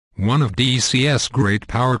One of DC's great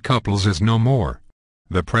power couples is no more.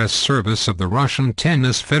 The press service of the Russian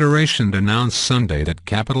Tennis Federation announced Sunday that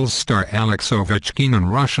Capitals star Alex Ovechkin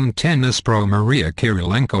and Russian tennis pro Maria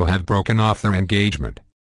Kirilenko have broken off their engagement.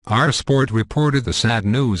 Our Sport reported the sad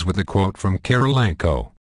news with a quote from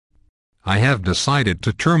Kirilenko. "I have decided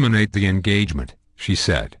to terminate the engagement," she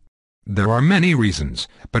said. "There are many reasons,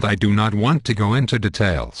 but I do not want to go into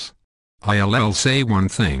details. I'll say one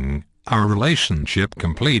thing. Our relationship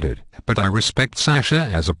completed, but I respect Sasha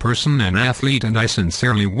as a person and athlete, and I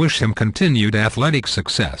sincerely wish him continued athletic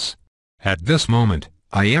success. At this moment,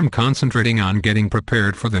 I am concentrating on getting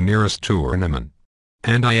prepared for the nearest tournament.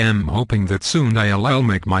 And I am hoping that soon I'll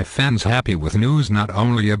make my fans happy with news not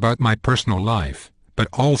only about my personal life, but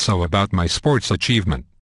also about my sports achievement."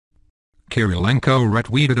 Kirilenko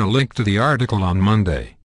retweeted a link to the article on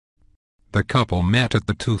Monday. The couple met at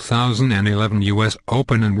the 2011 U.S.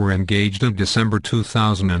 Open and were engaged in December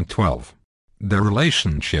 2012. Their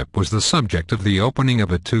relationship was the subject of the opening of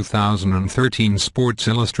a 2013 Sports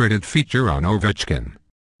Illustrated feature on Ovechkin.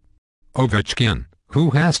 Ovechkin,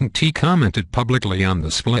 who hasn't commented publicly on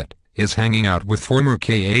the split, is hanging out with former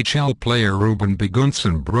KHL player Ruben Biguns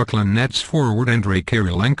and Brooklyn Nets forward Andrei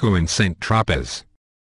Kirilenko in St. Tropez.